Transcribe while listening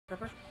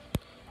Pepper?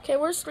 Okay,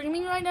 we're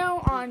streaming right now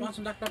on. Want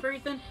some Dr. Pepper,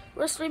 Ethan?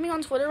 We're streaming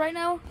on Twitter right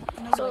now.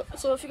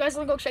 So if you guys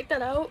want to go check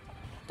that out,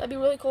 that'd be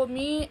really cool.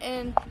 Me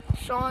and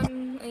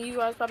Sean and you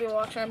guys probably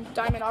watch him.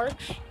 Diamond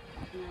Arch.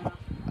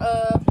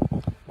 Yeah.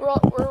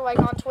 We're like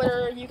on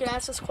Twitter. You can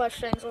ask us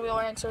questions and we'll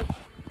answer.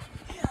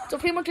 So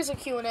pretty much it's a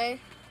Q&A.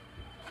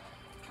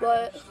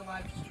 But Just a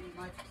live stream,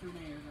 live Q&A or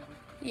whatever.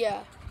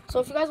 yeah. So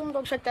if you guys want to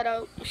go check that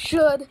out, you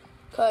should,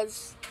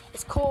 cause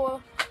it's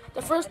cool.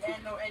 The first. And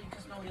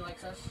because nobody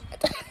likes us.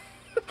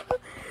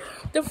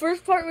 The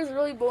first part was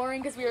really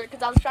boring because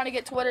I was trying to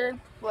get Twitter,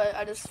 but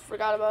I just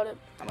forgot about it.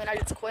 I mean, I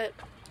just quit.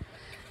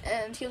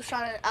 And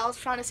I was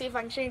trying to see if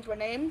I can change my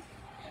name,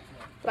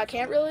 but I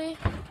can't really.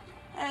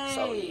 Hey.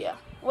 So yeah.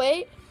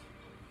 Wait,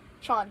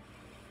 Sean.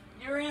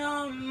 You're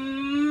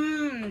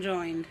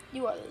joined.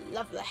 You are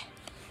lovely.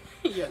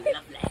 You're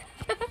lovely.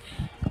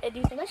 Hey, do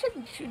you think I should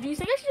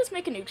just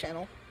make a new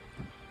channel?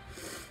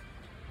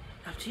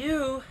 Up to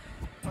you.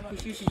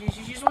 You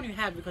should use the one you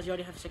have because you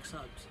already have 6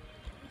 subs.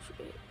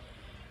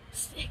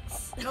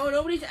 6. No,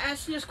 nobody's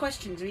asking us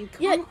questions. I mean,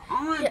 come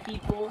on,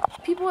 people.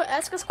 People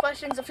ask us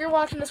questions. If you're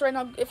watching this right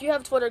now, if you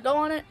have Twitter, go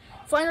on it.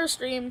 Find our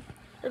stream.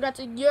 You're gonna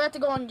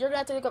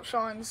have to look up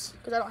Sean's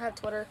because I don't have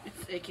Twitter.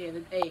 It's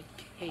AKA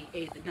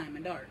the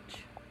Diamond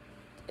Arch.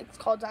 It's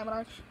called Diamond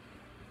Arch.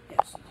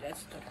 Yes,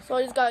 that's Twitter. So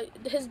he's got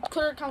his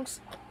Twitter accounts.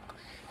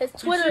 His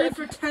Twitter Twitter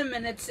for 10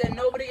 minutes and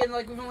nobody, and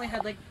like we've only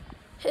had like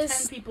 10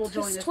 people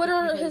join his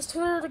us. His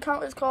Twitter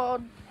account is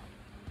called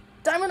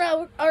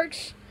Diamond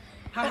Arch.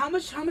 How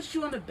much do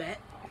you want to bet?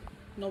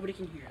 Nobody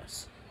can hear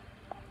us.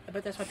 I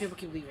bet that's why people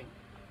keep leaving.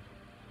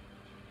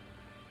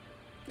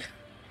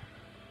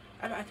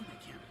 I think I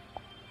can.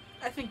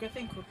 I think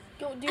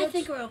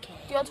we're okay.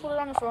 Do you have Twitter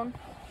on your phone?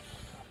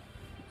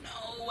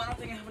 No, I don't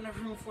think I have enough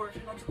room for it.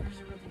 No, Twitter's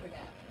a really big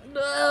app.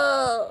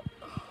 No.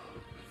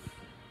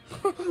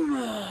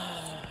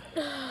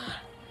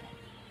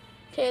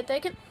 Okay,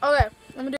 take it. Okay.